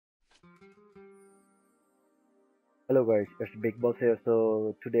Hello guys, it's Big Boss here.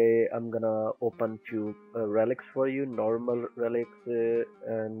 So today I'm gonna open few relics for you, normal relics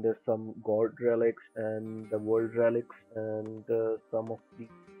and some god relics and the world relics and some of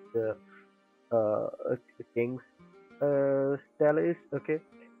the kings steles. Okay,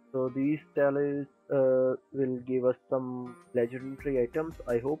 so these steles will give us some legendary items,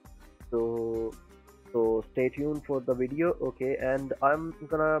 I hope. So stay tuned for the video. Okay, and I'm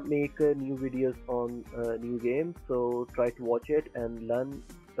gonna make new videos on new games, so try to watch it and learn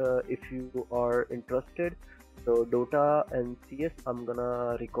if you are interested. So Dota and CS, I'm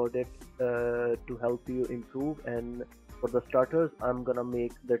gonna record it to help you improve, and for the starters I'm gonna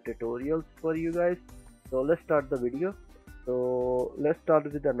make the tutorials for you guys. So let's start the video. So let's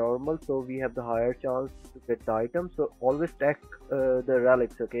start with the normal, so we have the higher chance to get the item. So always stack the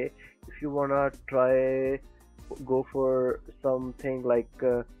relics. Okay, if you wanna try go for something like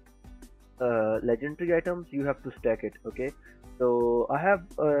legendary items, you have to stack it. Okay, so I have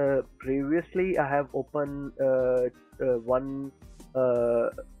previously I have opened one uh,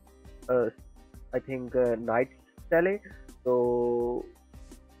 uh, I think night stele. So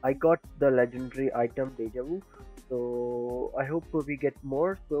I got the legendary item Deja Vu. So I hope we get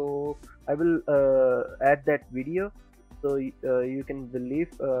more. So I will add that video, so you can believe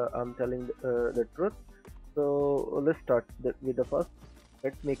I'm telling the truth. So let's start with the first.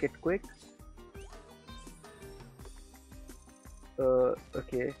 Let's make it quick.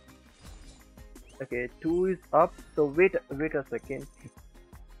 Okay, okay, two is up. So wait a second.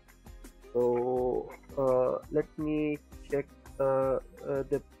 So let me check the.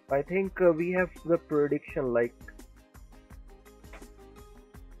 I think we have the prediction. Like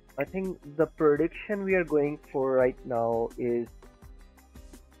I think the prediction we are going for right now is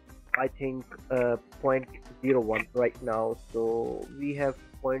I think point zero 0.01 right now. So we have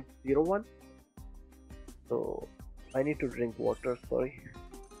point zero 0.01. So I need to drink water. Sorry.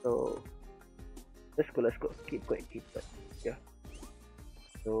 So let's go. Let's go. Keep going. Keep going. Yeah.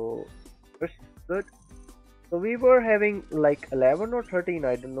 So it's good. So we were having like 11 or 13.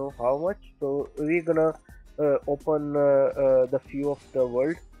 I don't know how much. So we're gonna open the few of the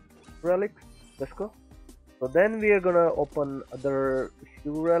world relics. Let's go. So then we are gonna open other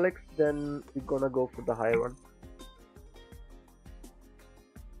few relics. Then we're gonna go for the higher one.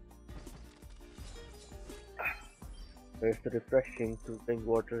 It's refreshing to drink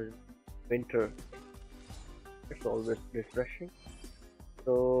water in winter. It's always refreshing.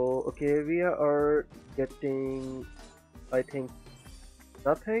 So okay, we are getting I think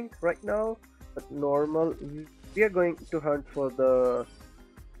nothing right now, but normal. We are going to hunt for the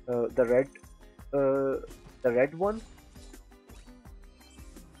red uh, the red one.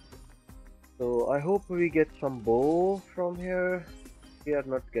 So I hope we get some bow from here. We are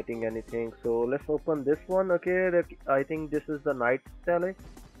not getting anything, so let's open this one. Okay, I think this is the night stele.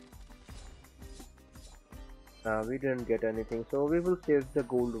 We didn't get anything, so we will save the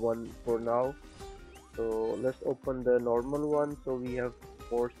gold one for now. So let's open the normal one, so we have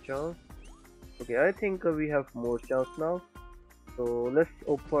more chance. Okay, I think we have more chance now. So let's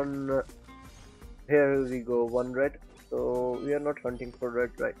open here we go, one red. So we are not hunting for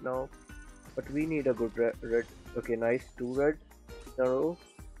red right now, but we need a good red. Okay, nice, two reds in a row.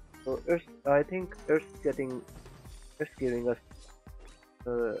 So I think it's giving us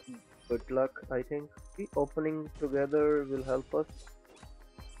uh, good luck. I think the opening together will help us.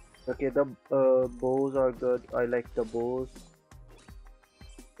 Okay, the bows are good. I like the bows.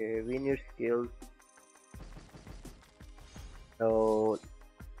 Okay, we need skills. So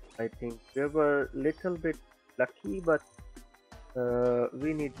I think we were little bit lucky, but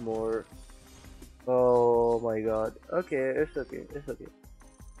we need more. Oh my god. Okay, it's okay. It's okay.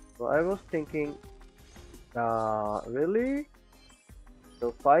 So I was thinking, really?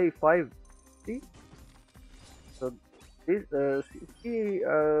 So five. See? So this see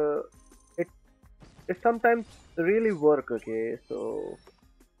it it sometimes really work. Okay, so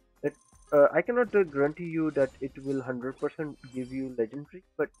it I cannot guarantee you that it will 100% give you legendary,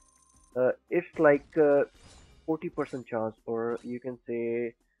 but it's like 40% chance, or you can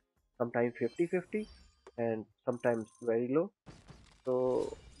say sometimes 50-50, and sometimes very low.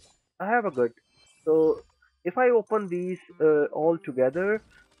 So I have a good. So if I open these all together,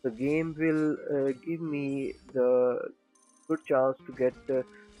 the game will give me the good chance to get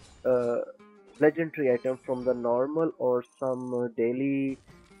uh, legendary item from the normal or some daily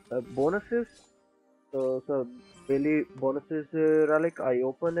bonuses. So daily bonuses relic. I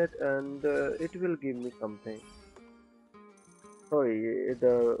open it and it will give me something. Sorry,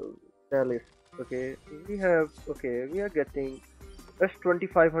 the Dallas. Okay, we have. Okay, we are getting. That's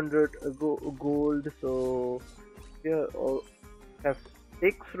 2500 gold. So Yeah, or have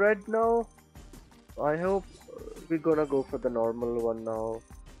 6 red now. I hope we're gonna go for the normal one now.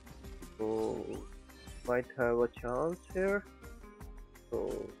 So might have a chance here.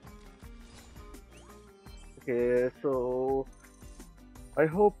 So okay, so I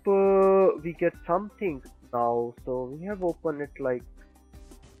hope we get something now. So we have opened it like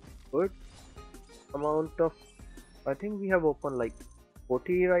good amount of. I think we have opened like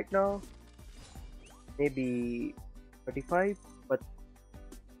 40 right now, maybe 35. But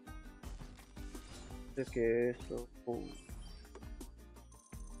okay, so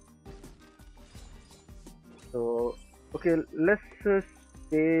okay, let's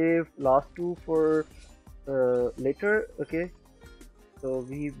save last two for later. Okay, so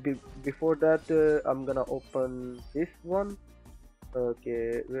before that I'm gonna open this one.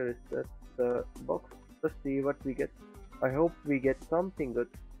 Okay, where is that the box? Let's see what we get. I hope we get something good.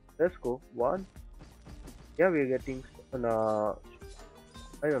 Let's go. One. Yeah, we're getting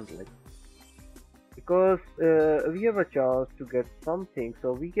I don't like because we have a chance to get something.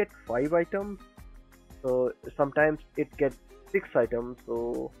 So we get 5 items. So sometimes it gets 6 items.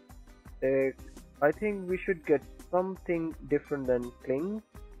 So uh, I think we should get something different than cling.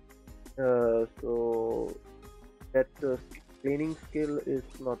 So that cleaning skill is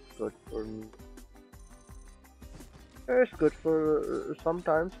not good for me. It's good for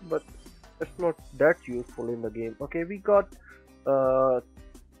sometimes, but it's not that useful in the game. Okay, we got uh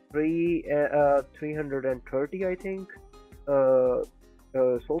 330, I think, uh,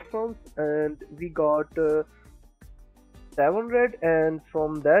 soul stones, and we got 7 red, and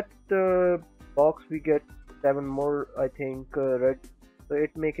from that box we get 7 more, I think, red. So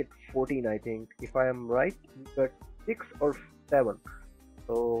it make it 14, I think, if I am right. We got 6 or 7.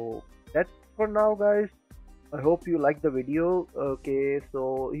 So that's for now, guys. I hope you like the video. Okay,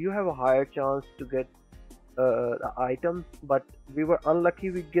 so you have a higher chance to get the items, but we were unlucky.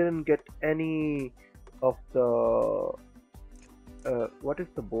 We didn't get any of the what is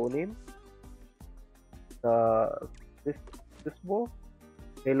the bow name? Uh, this this bow,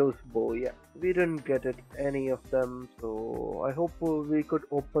 Halo's bow. Yeah, we didn't get it any of them. So I hope we could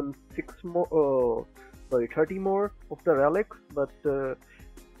open 6 more. Sorry, 30 more of the relics, but.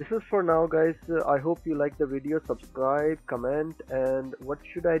 This is for now, guys. I hope you like the video. Subscribe, comment, and what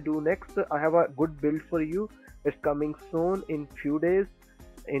should I do next? I have a good build for you. It's coming soon in few days.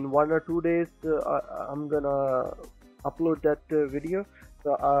 In 1 or 2 days, I'm gonna upload that video.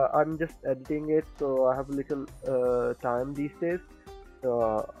 So I'm just editing it, so I have a little time these days.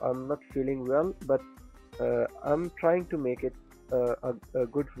 I'm not feeling well, but I'm trying to make it a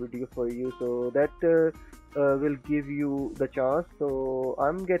good video for you, so that will give you the chance. So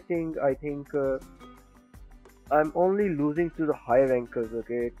I'm getting, I think, I'm only losing to the high rankers.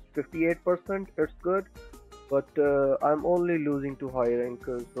 Okay, it's 58%. It's good, but I'm only losing to high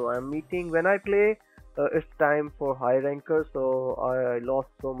rankers. So I'm meeting when I play. It's time for high rankers. So I lost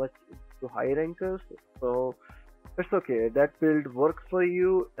so much to high rankers. So it's okay. That build works for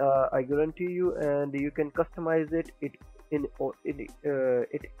you. I guarantee you, and you can customize it in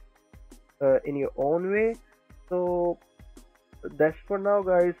in your own way. So that's for now,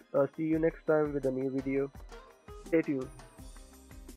 guys. See you next time with a new video. Stay tuned.